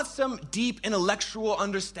was not some deep intellectual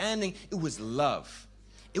understanding. It was love.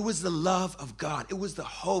 It was the love of God. It was the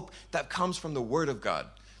hope that comes from the Word of God.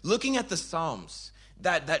 Looking at the Psalms,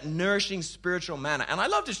 that nourishing spiritual manna. And I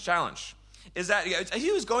loved his challenge. Is that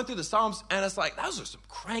he was going through the Psalms, and it's like, those are some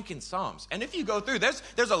cranking Psalms. And if you go through, there's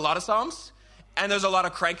a lot of Psalms, and there's a lot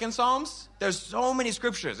of cranking Psalms. There's so many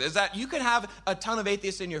scriptures. Is that you can have a ton of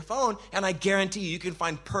atheists in your phone, and I guarantee you can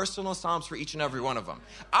find personal Psalms for each and every one of them.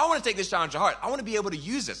 I want to take this challenge to heart. I want to be able to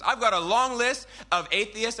use this. I've got a long list of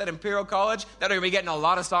atheists at Imperial College that are going to be getting a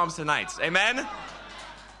lot of Psalms tonight. Amen?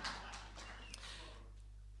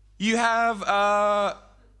 You have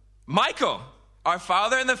Michael, our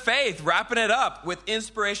father in the faith, wrapping it up with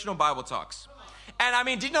inspirational Bible talks. And I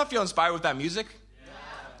mean, did you not feel inspired with that music?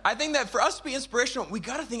 I think that for us to be inspirational, we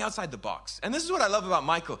got to think outside the box. And this is what I love about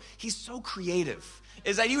Michael. He's so creative.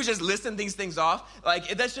 Is that he was just listing these things off. Like,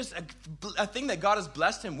 that's just a thing that God has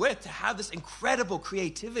blessed him with, to have this incredible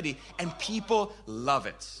creativity, and people love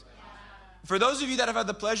it. For those of you that have had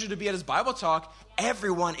the pleasure to be at his Bible talk,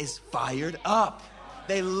 everyone is fired up.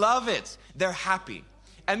 They love it. They're happy.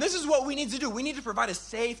 And this is what we need to do. We need to provide a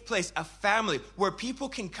safe place, a family, where people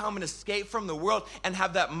can come and escape from the world and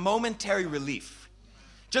have that momentary relief.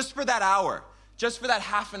 Just for that hour, just for that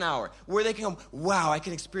half an hour, where they can go, wow, I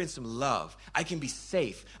can experience some love. I can be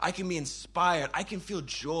safe. I can be inspired. I can feel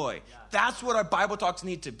joy. That's what our Bible talks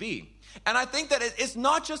need to be. And I think that it's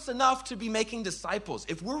not just enough to be making disciples.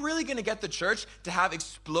 If we're really going to get the church to have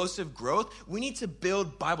explosive growth, we need to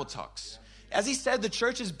build Bible talks. As he said, the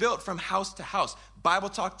church is built from house to house, Bible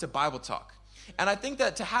talk to Bible talk. And I think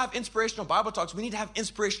that to have inspirational Bible talks, we need to have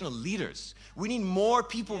inspirational leaders. We need more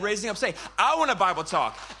people raising up saying, I want a Bible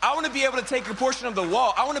talk. I want to be able to take a portion of the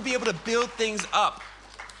wall. I want to be able to build things up.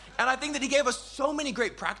 And I think that he gave us so many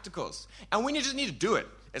great practicals. And we just need to do it.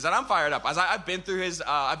 Is that I'm fired up. As I've been through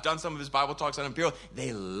I've done some of his Bible talks on Imperial.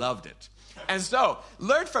 They loved it. And so,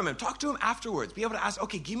 learn from him. Talk to him afterwards. Be able to ask,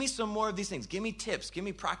 okay, give me some more of these things. Give me tips. Give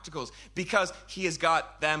me practicals. Because he has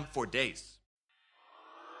got them for days.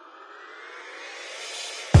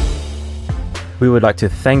 We would like to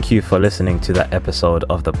thank you for listening to that episode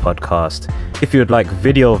of the podcast. If you would like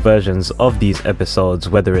video versions of these episodes,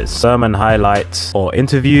 whether it's sermon highlights or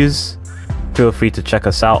interviews, feel free to check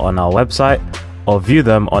us out on our website or view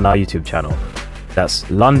them on our YouTube channel. That's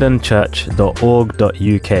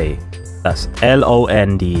londonchurch.org.uk. That's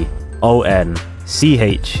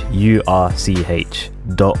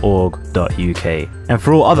LONDONCHURCH.org.uk. And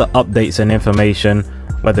for all other updates and information,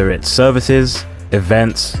 whether it's services,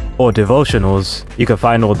 events, or devotionals, you can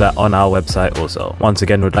find all that on our website also. Once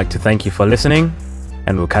again, we'd like to thank you for listening,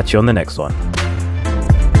 and we'll catch you on the next one.